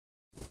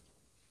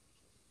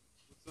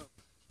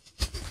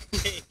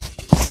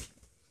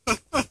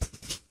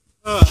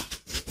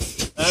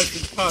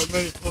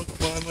many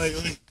Pokemon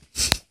lately.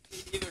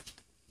 Neither.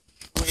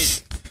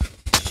 Wait.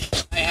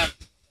 I have...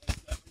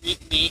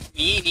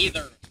 Me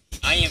neither.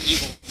 I am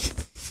evil.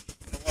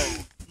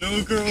 Hello.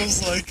 No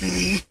girls like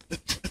me.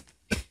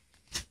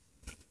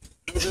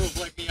 No girls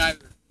like me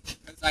either.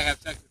 Because I have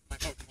sex with my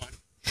Pokemon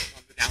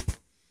on the down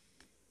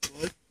low.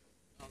 What?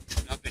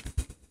 Nothing.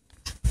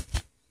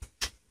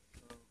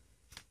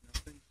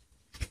 Nothing.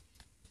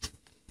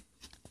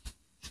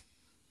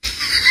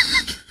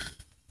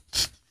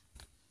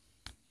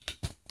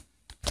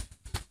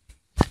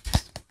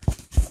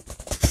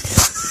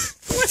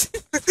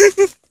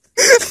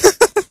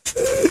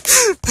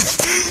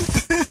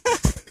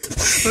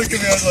 Look at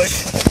me, I was like...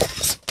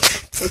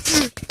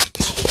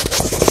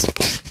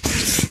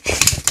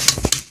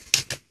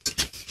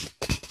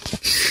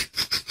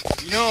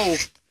 You know,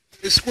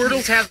 the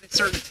Squirtles have a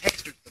certain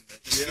texture to them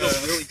that just Yeah.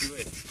 feels really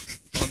good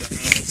on the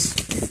house.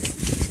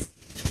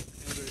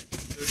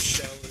 Their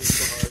shell is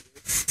the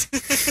hardest.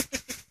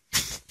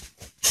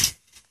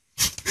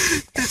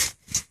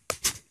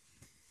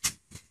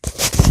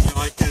 You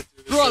know, I can't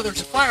do this Bro,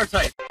 there's a anymore. fire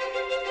type.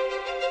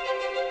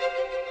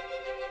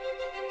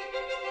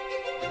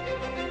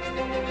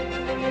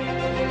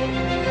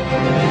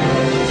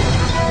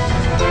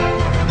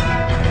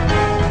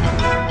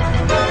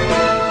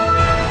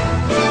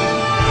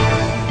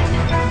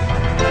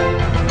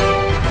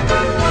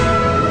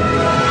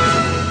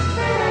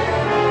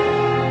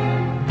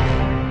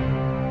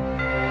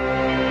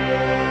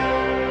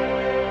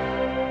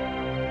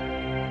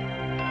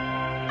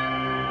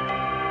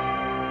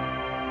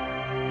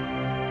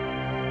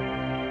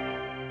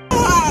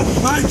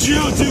 My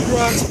Geodude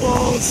rocks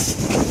balls!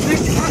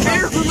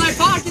 Prepare for my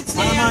pocket I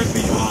stand! might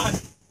be hot,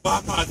 but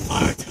I'm not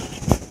fire type.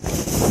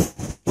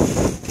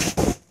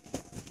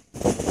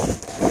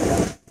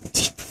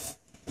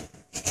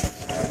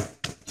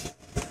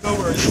 No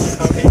worries, this is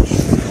how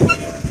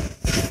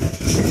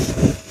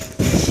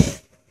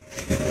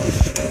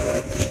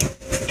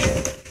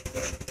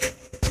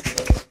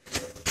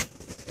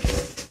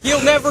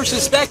He'll never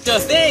suspect a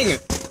thing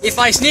if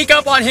I sneak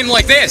up on him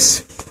like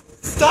this.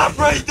 Stop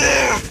right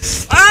there!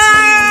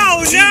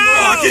 Oh, Team no!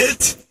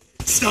 Rocket!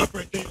 Stop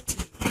right there,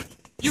 Team Rocket.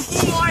 You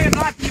fool, I am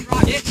not Team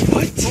Rocket,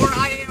 or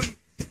I am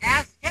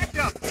Ass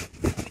Ketchup,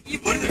 the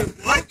evil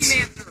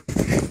Monkeymancer.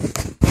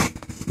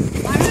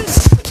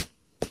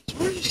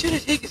 We're just gonna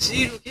take a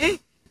seat, okay?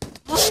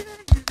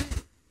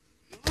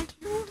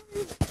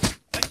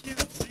 I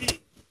can't see.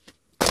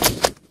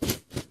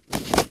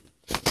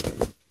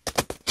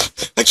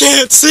 I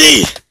can't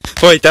see!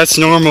 Wait, that's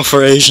normal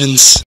for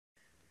Asians.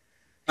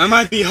 I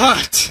might be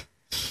hot,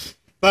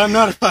 but I'm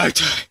not a fire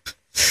type.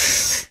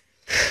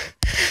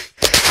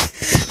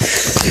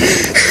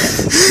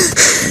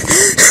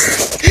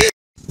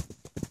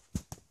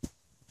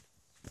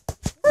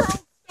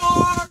 World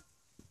Star!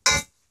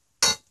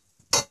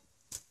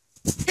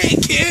 Hey,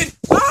 kid!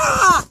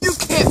 Ah! You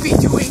can't be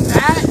doing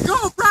that!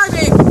 Go,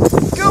 Primate!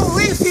 Go,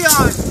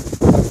 Leafeon!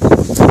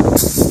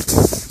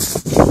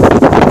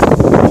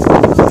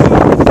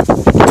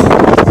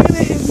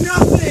 It is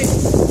nothing!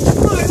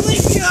 My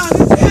Leafeon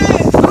is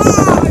dead!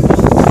 Ah!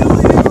 I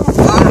will kill you!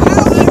 Ah!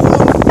 I will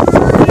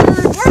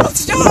murder! World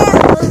Star!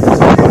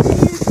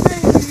 Babies,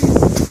 babies!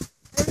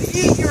 And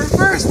eat your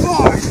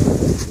firstborn!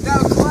 Now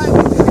climb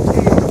into the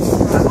cave!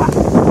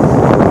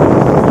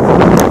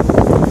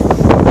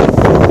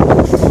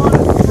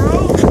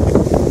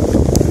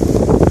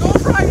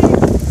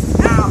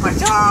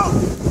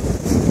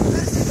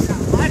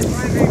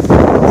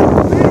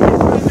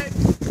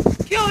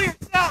 Kill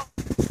yourself!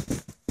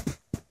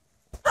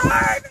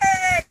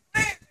 Primate!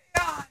 Leave me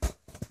on!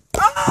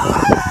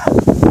 Ah!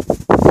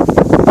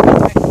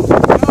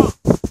 No!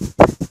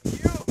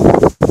 You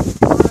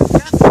are a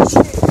death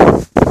machine!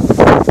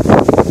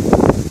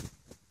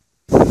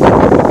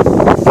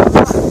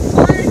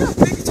 Climbing up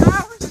big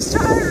towers is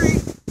tiring!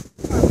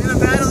 I'm gonna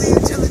battle you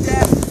to the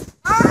death!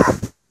 Ah!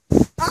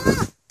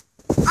 Ah!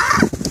 Ah!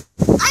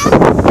 Ah!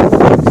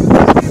 You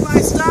copy my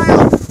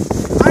style!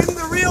 I'm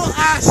the real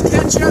Ash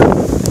Ketchup!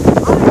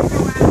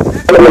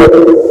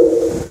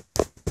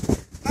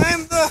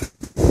 I'm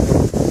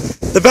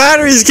the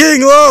battery's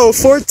getting low.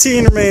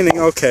 14 remaining.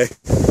 Okay.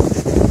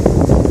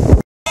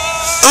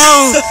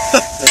 Oh,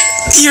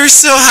 you're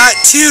so hot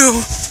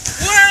too.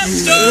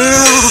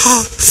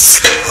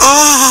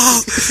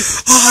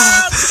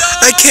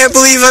 I can't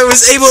believe I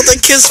was able to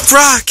kiss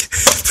Brock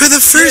for the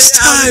first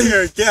time.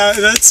 Yeah,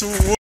 that's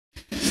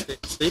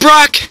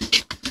Brock.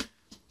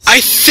 I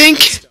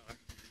think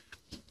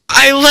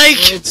I like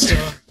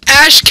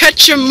Ash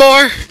Ketchum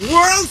more.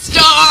 World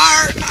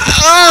Star!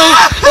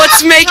 Oh,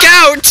 let's make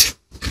out.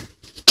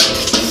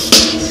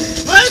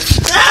 Let's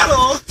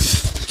battle.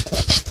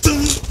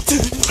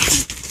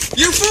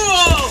 You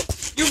fool!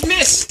 You've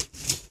missed!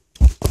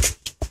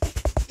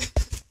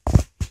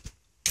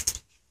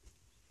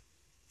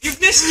 You've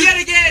missed yet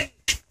again!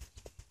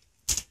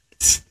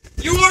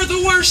 You are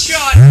the worst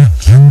shot!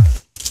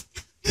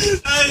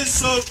 That is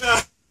so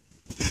bad.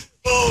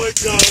 Oh my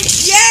god.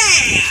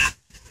 Yeah!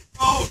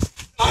 Oh,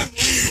 I'm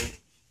leaving.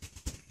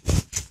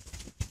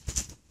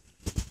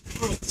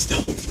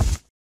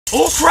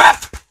 Oh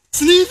crap!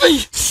 It's leaving!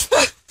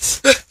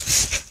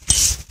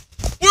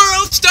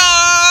 World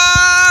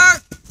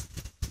Star!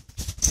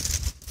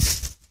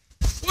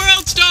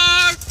 World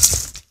Star!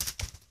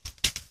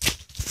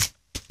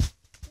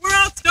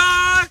 World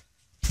Star!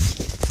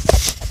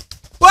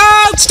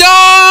 World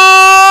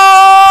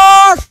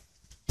Star!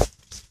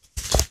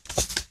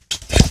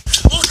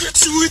 I'll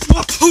get you with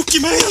my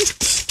Pokemon!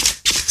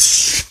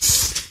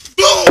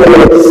 Boom!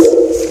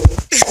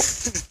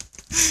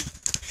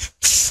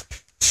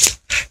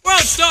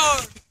 World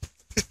Star!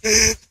 I'm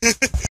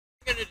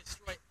gonna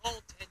destroy all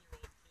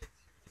 10-year-old kids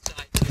who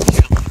decide to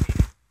challenge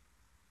me.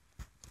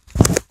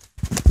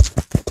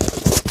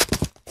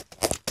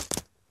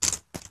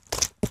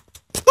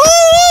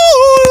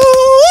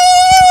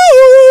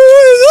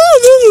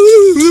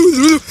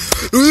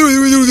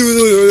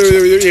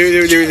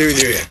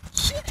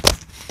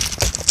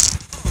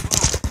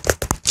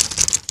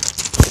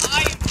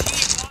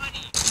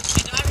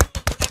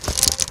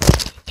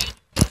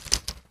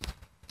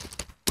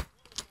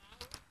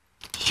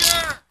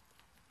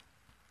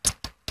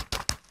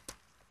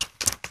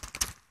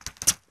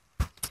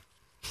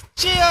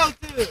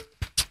 Geodude!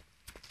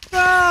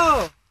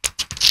 No!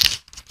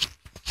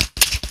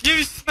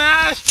 You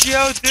smashed,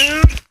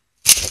 Geodude!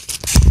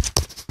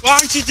 Why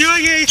aren't you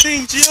doing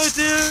anything,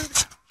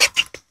 Geodude?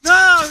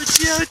 No,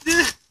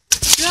 Geodude!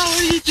 No,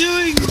 what are you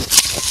doing?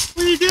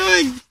 What are you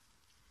doing?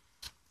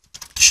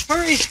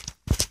 Hurry!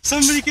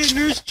 Somebody get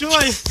Nurse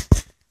Joy!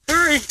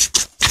 Hurry!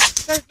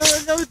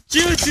 No,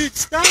 Geodude,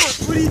 stop!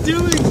 What are you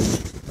doing?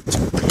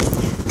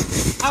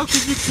 How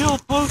could you kill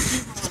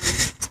Pokemon?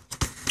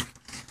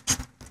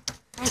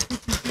 How could you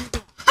do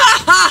that?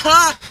 Ha ha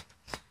ha!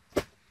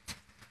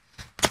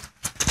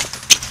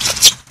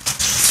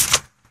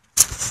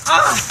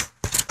 Ah!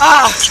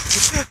 Ah!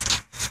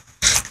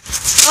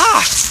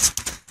 Ah!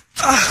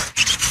 Ah!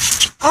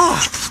 Ah!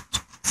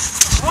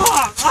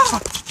 Ah!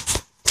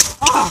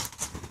 Ah!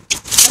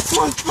 That's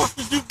what I'm supposed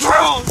to do,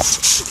 girls!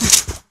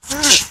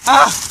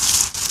 Ah!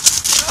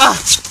 Ah!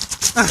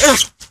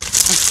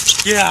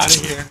 Get out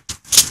of here!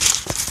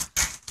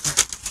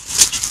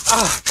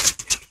 Ah!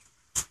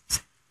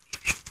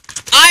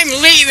 I'm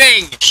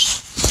leaving!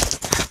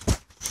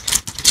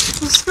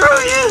 Screw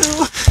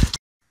you!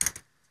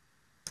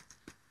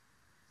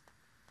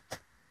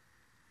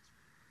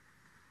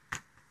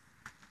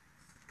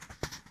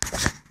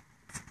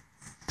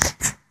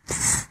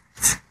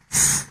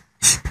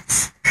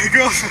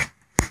 Go for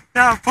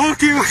now,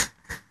 Pokemon!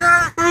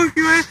 Now,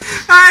 Pokemon!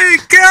 I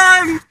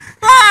come!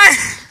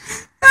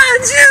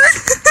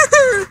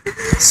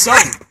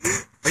 Son,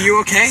 are you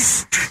okay?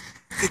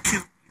 They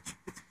killed me.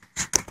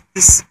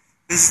 This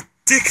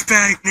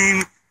dickbag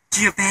named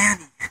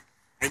Giovanni.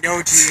 I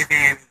know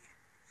Giovanni.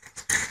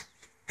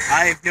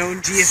 I've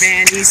known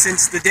Giovanni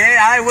since the day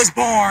I was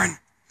born.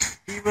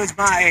 He was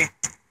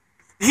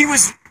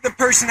the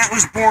person that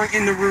was born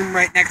in the room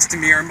right next to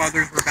me. Our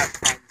mothers were best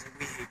friends, and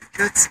we hated.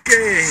 That's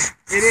gay.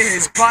 It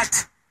is,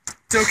 but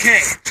it's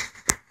okay.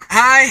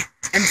 I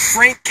am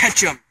Frank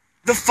Ketchum,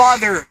 the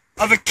father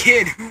of a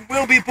kid who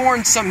will be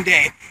born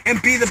someday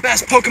and be the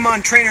best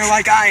Pokemon trainer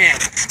like I am.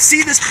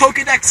 See this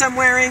Pokedex I'm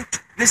wearing?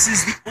 This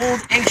is the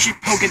old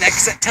ancient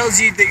Pokedex that tells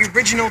you the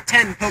original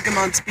 10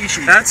 Pokemon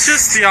species. That's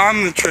just the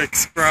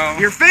Omnitrix, bro.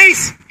 Your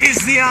face is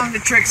the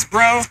Omnitrix,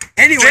 bro.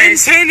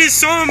 Anyways, Ben 10 is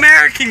so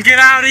American. Get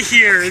out of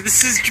here.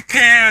 This is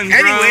Japan, bro.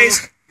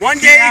 Anyways, one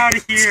Get day, out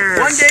of here.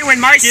 One day when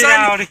my Get son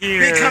out of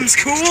here. becomes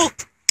cool,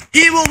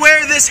 he will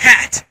wear this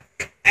hat.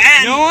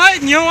 And You know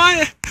what? You know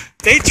what?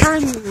 They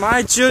turned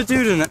my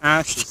Geodude into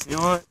ashes. You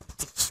know what?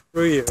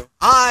 Screw you.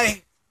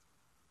 Ash.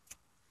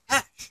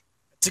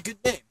 That's a good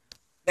name.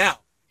 Now,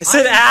 I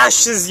said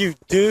ashes, you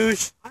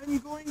douche. I'm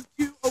going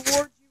to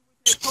award you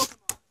with a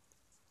Pokemon.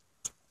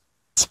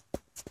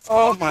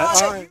 Oh my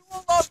That eye. you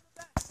will love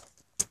the best.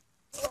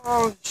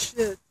 Oh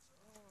shit.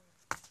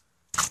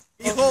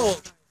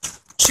 Behold,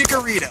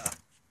 Chikorita.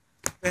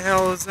 What the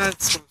hell is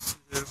that supposed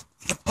to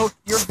do?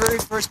 Your very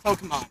first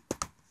Pokemon.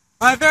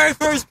 My very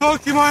first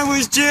Pokemon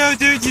was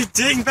Geodude, you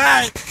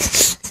dingbat!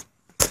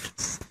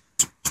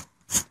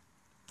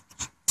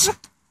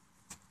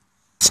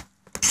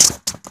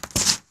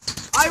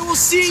 I will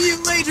see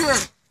you later,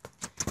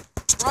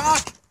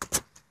 Brock.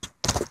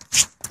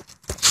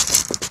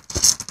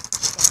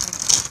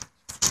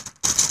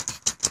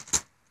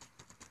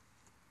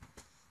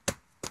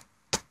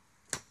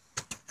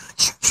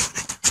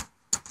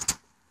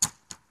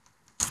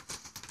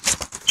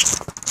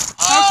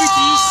 How could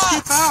you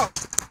skip out?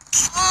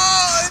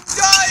 Oh, I'm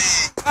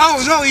dying!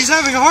 Oh no, he's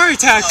having a heart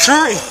attack!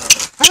 Hurry!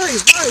 Hurry!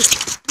 Hurry!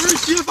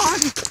 Where's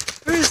Giovanni?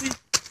 Where is he?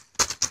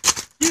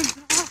 He's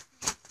in the hospital.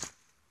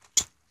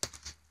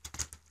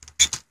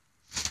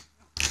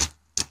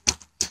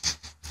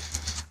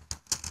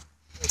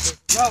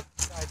 No,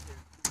 inside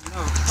here.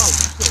 No. Oh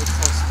shit, it's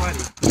all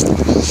sweaty.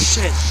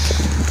 Shit.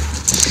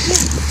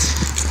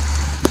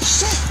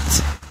 Shit.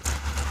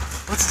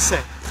 What's it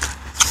say?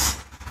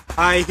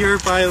 I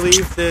hereby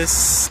leave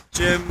this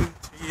gym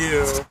to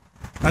you.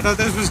 I thought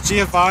this was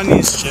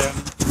Giovanni's gym.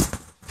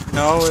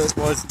 No, it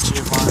wasn't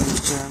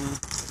Giovanni's gym.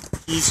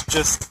 he's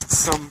just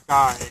some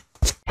guy.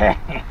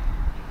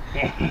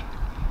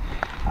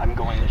 I'm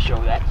going to show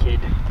that kid,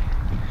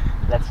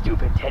 that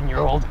stupid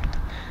 10-year-old.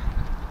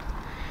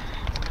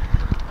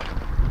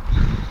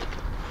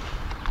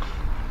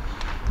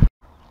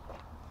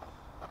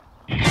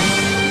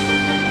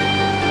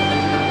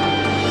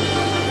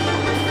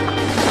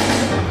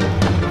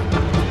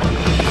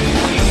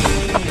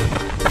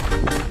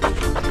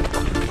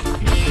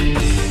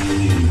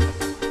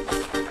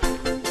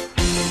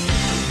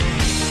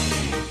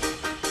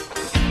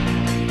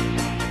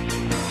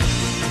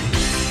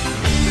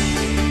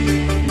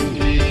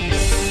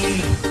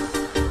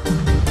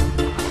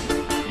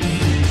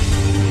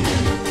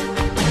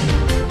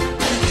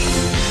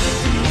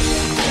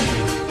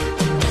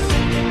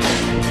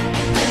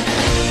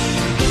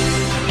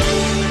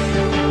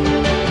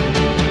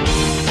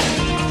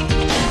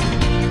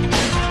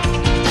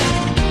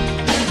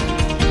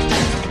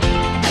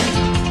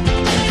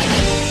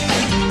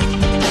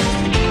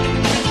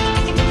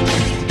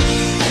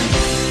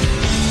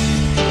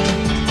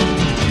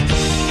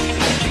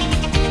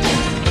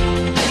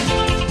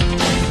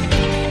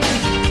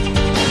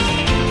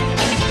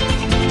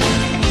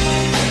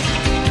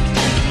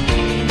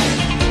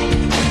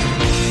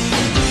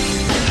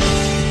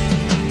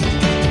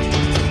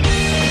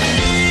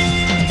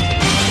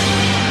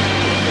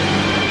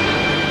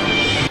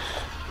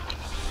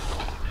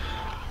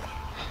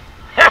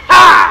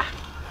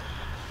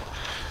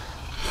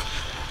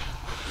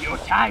 Your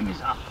time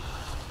is up.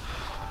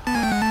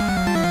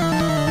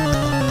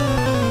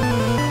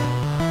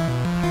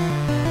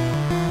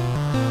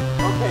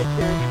 Okay,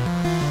 kid.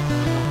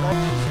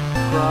 Let's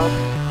grub.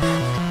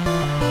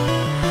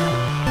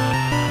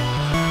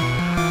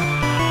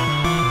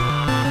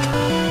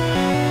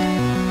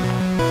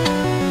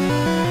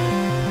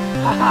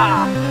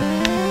 Haha!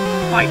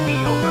 Fight me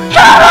over.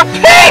 Shut up,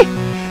 Pete!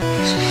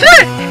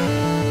 Shit!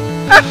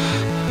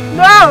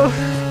 No!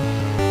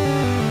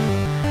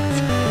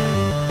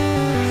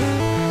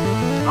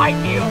 Fight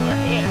me over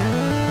here.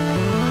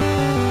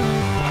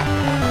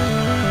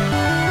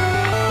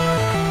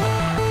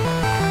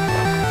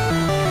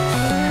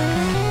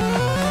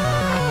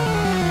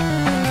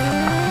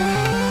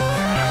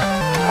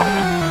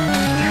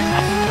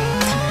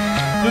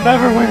 You'll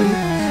never win.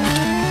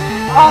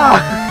 Ah!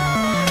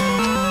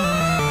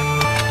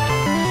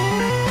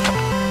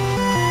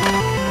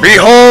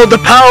 Behold the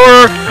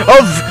power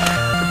of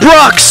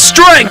Brock's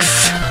strength!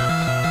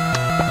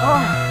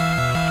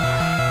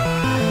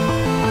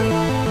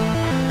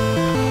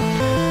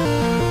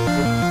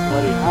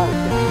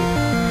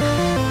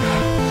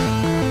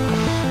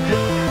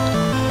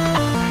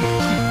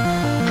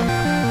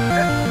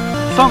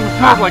 Something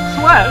smells like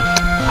sweat.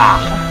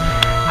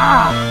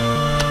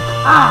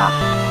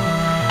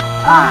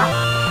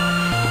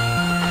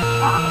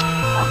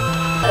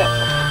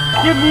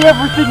 Give me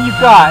everything you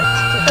got.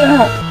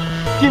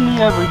 Give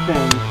me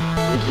everything.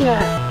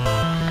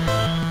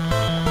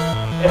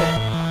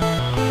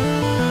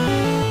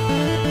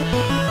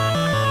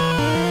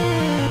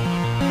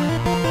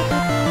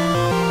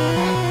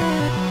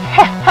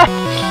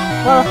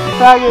 What a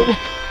faggot.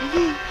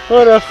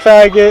 What a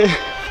faggot.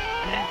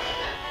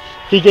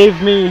 He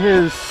gave me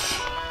his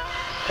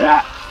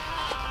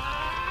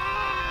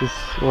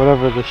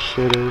whatever this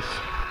shit is.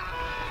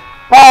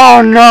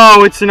 Oh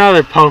no, it's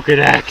another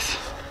Pokédex.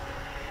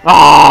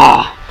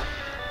 Ah,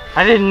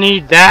 I didn't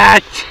need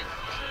that.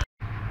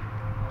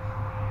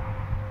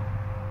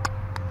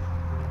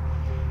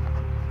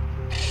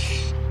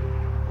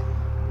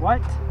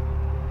 What?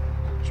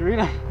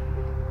 Sharina?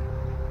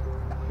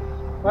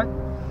 What?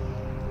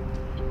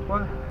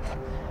 What?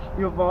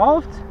 You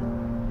evolved?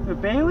 The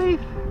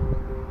Bayleaf?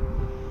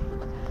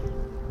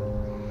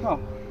 No.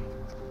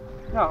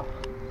 No.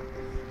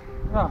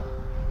 No.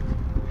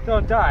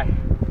 Don't die.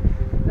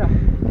 No.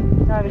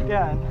 Not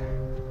again.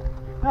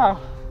 No.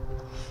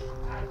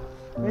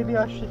 Maybe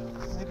I should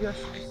just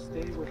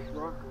stay with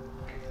Rock.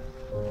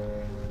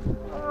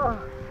 Oh,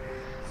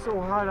 it's so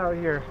hot out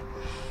here.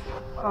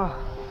 Oh,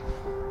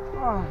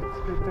 it's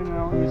a good thing I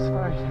don't use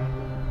fire.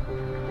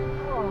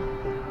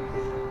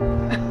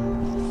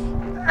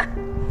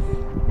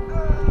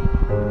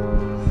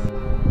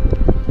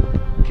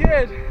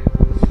 Kid!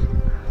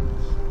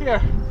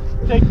 Here,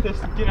 take this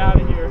and get out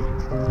of here.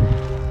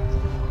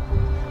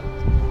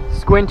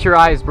 Squint your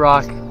eyes,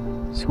 Brock.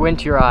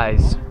 Squint your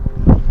eyes.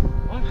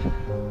 What?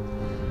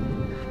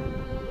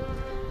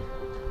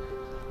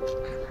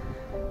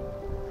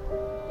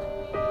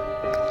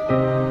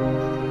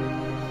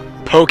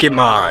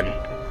 Pokémon,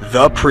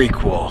 the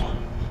prequel.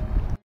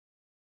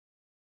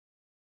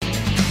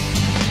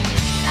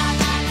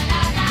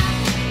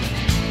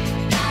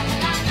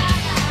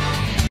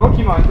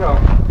 Pokemon Go.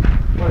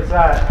 What is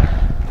that?